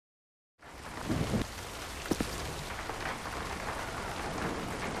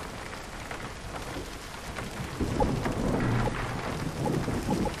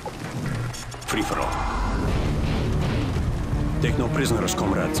Free for all. Take no prisoners,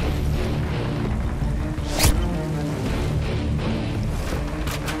 comrades.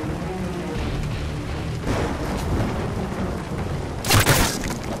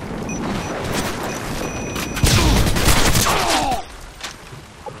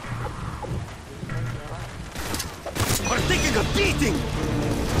 We're taking a beating!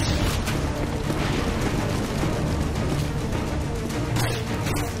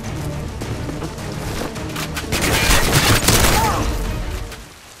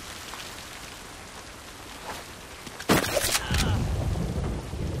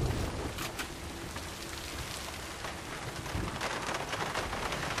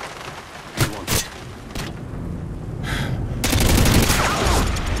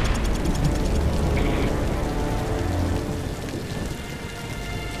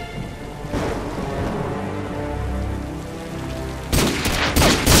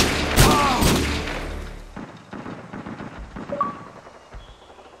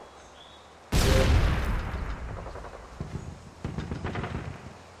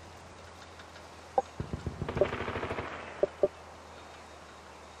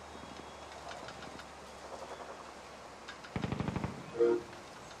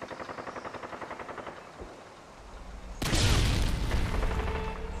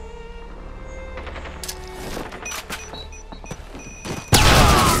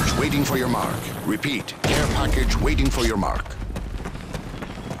 Waiting for your mark. Repeat, care package waiting for your mark.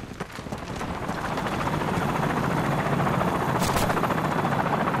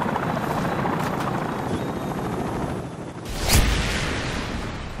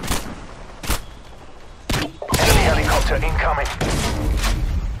 Enemy helicopter incoming.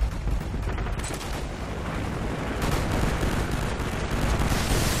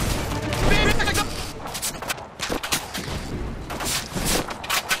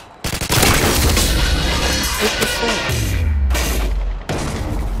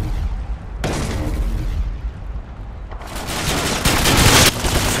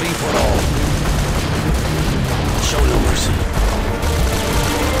 Free for all. Show no mercy.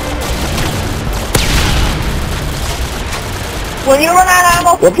 When you run out of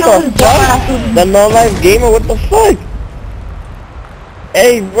ammo, What the fuck? The no-life gamer, what the fuck?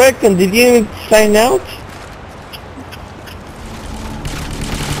 Hey, Rickon, did you even sign out?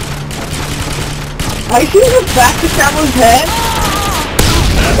 I see the back of Shamu's head.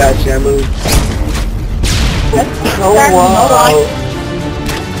 I got Shamu. Oh, wow.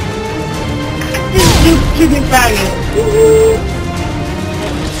 You chicken faggot.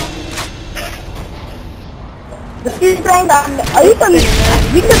 The few things are you from?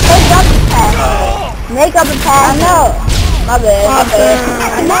 You can make up the pass. Make up the pass. I know. My bad. My bad.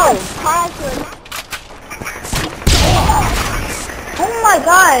 I know. Oh my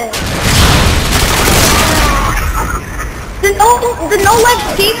god. The no-life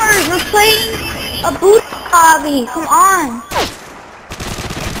gamers were playing a boot hobby. Come on.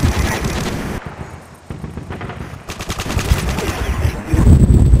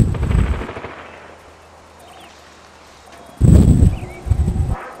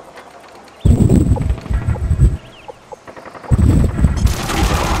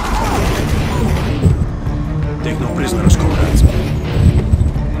 Take no prisoners, comrades.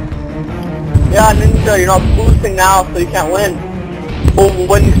 Yeah, Ninja, you're not boosting now, so you can't win. But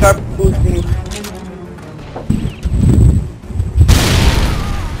when you start boosting,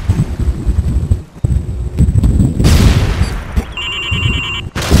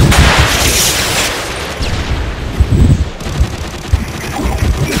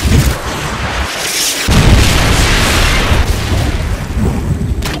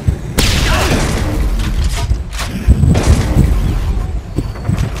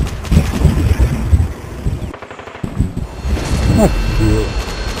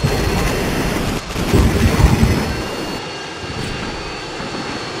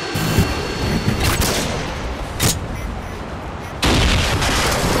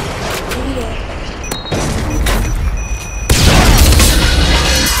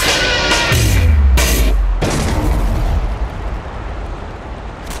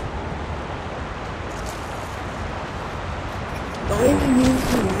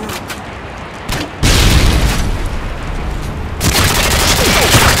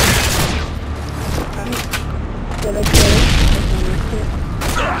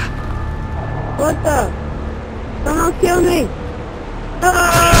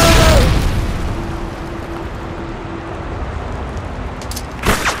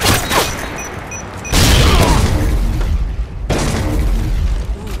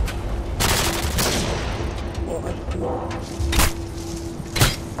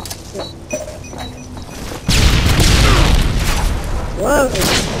 Whoa.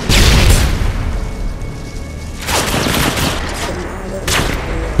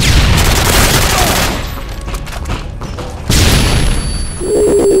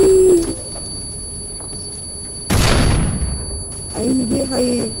 I didn't get how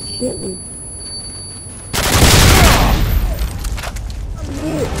you shit me. I'm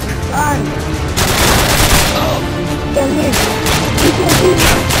here. Fine. Come here.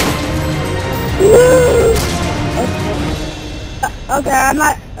 Okay, I'm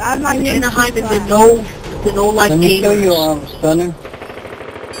not Anaheim is the no life Let me show gamers. you, Stunner.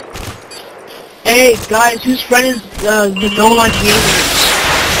 Hey guys, whose friend is the no life gamers?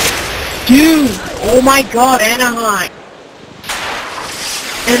 Dude, oh my god, Anaheim.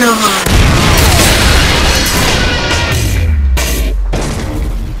 Anaheim.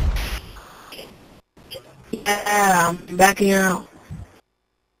 Yeah, I'm backing out.